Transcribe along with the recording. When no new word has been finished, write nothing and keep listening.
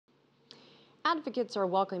Advocates are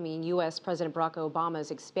welcoming U.S. President Barack Obama's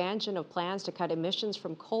expansion of plans to cut emissions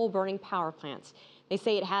from coal-burning power plants. They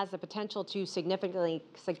say it has the potential to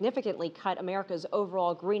significantly cut America's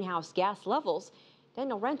overall greenhouse gas levels.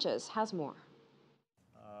 Daniel Ryntjes has more.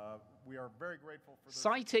 We are very grateful for this.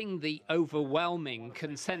 Citing the overwhelming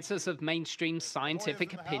consensus of mainstream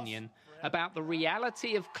scientific opinion about the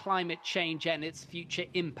reality of climate change and its future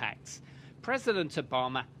impacts, President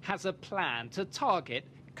Obama has a plan to target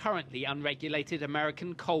currently unregulated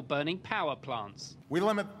American coal-burning power plants. We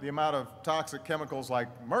limit the amount of toxic chemicals like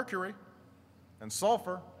mercury and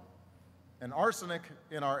sulfur and arsenic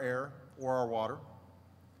in our air or our water,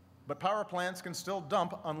 but power plants can still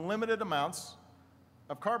dump unlimited amounts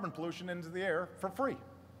of carbon pollution into the air for free.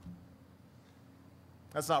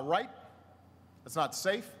 That's not right, that's not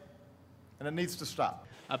safe, and it needs to stop.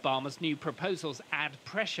 Obama's new proposals add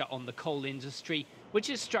pressure on the coal industry, which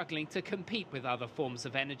is struggling to compete with other forms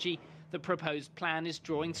of energy. The proposed plan is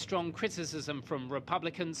drawing strong criticism from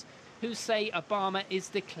Republicans who say Obama is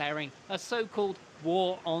declaring a so-called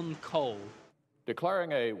war on coal.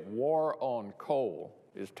 Declaring a war on coal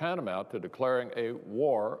is tantamount to declaring a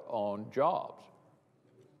war on jobs.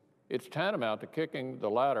 It's tantamount to kicking the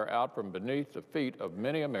ladder out from beneath the feet of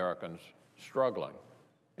many Americans struggling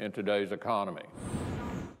in today's economy.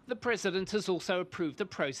 The president has also approved a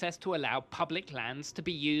process to allow public lands to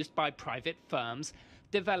be used by private firms,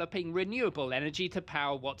 developing renewable energy to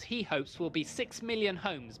power what he hopes will be 6 million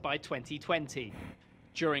homes by 2020.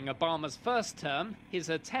 During Obama's first term, his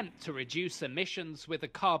attempt to reduce emissions with a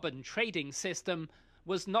carbon trading system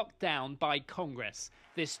was knocked down by Congress.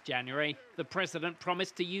 This January, the president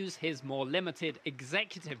promised to use his more limited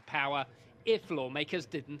executive power if lawmakers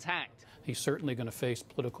didn't act. He's certainly going to face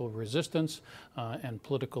political resistance and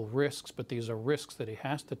political risks, but these are risks that he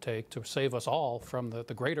has to take to save us all from the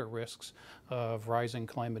greater risks of rising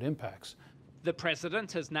climate impacts. The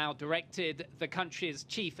president has now directed the country's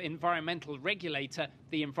chief environmental regulator,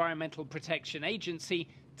 the Environmental Protection Agency,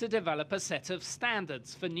 to develop a set of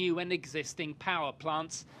standards for new and existing power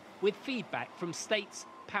plants with feedback from states,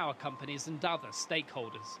 power companies and other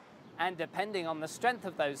stakeholders. And depending on the strength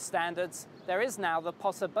of those standards, there is now the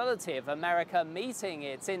possibility of America meeting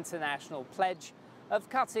its international pledge of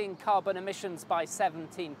cutting carbon emissions by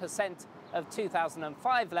 17% of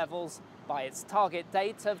 2005 levels by its target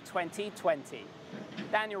date of 2020.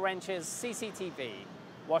 Daniel Ryntjes, CCTV,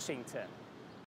 Washington.